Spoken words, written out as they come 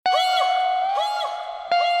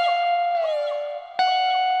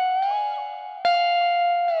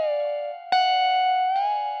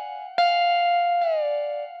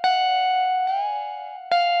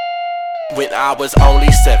When I was only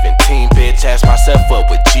 17, bitch, asked myself what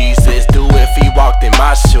would Jesus do if he walked in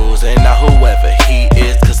my shoes, and now whoever he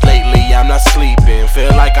is. Cause lately I'm not sleeping,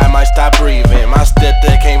 feel like I might stop breathing. My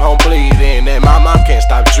stepdad came home bleeding, and my mom can't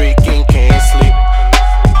stop drinking, can't sleep.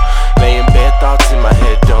 Lay in bed, thoughts in my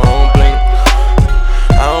head, don't blink.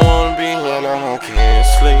 I don't wanna be here, no, I can't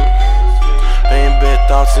sleep. Lay in bed,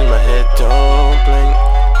 thoughts in my head, don't blink,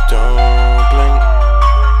 don't blink.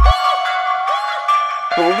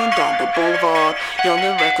 Rolling down the boulevard, young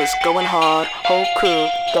and reckless, going hard, whole crew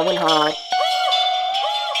going hard.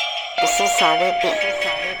 This is how it be.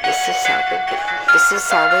 This is how it be. This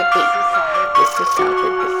is how it be. This is how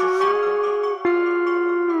it be.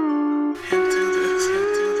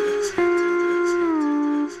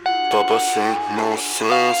 Papa said no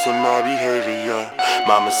sense in my behavior.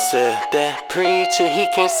 Mama said that preacher, he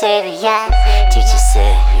can't save ya. Teacher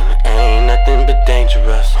said you ain't nothing but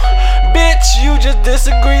dangerous. Bitch, you just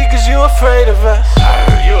disagree cause you afraid of us.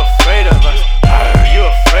 You afraid of us. You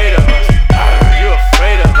afraid of us. You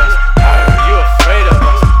afraid of us. You afraid of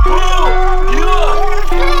us.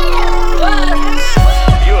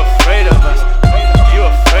 You afraid of us. You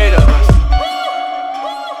afraid of us.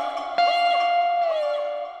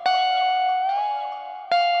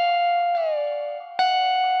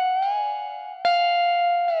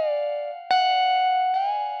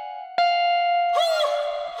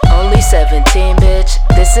 Only 17, bitch,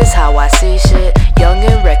 this is how I see shit. Young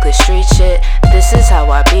and reckless street shit, this is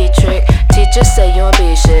how I be tricked. Teachers say you don't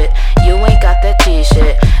be shit, you ain't got that T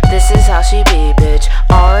shit. This is how she be, bitch,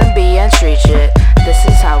 R&B and street shit. This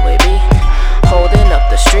is how we be, holding up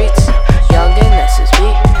the streets. Young and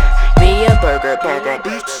SSB, me and Brgr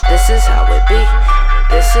beats. This is how it be,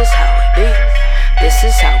 this is how it be. This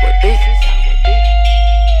is how it be.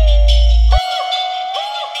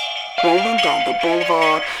 Rolling down the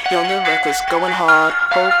boulevard, young and reckless, going hard,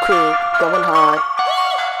 whole crew going hard.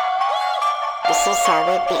 This is how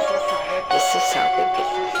it be. This is how it be.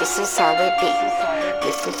 This is how it be.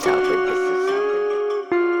 This is how it be.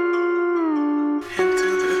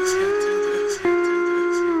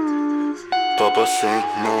 Papa said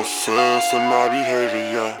no sense in my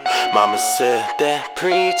behavior. Mama said that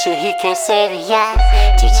preacher, he can't save ya.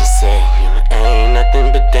 Teacher said you ain't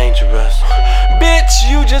nothing but dangerous. Bitch,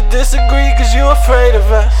 you just disagree cause you afraid of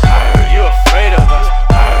us. You afraid of us.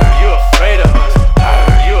 You afraid of us.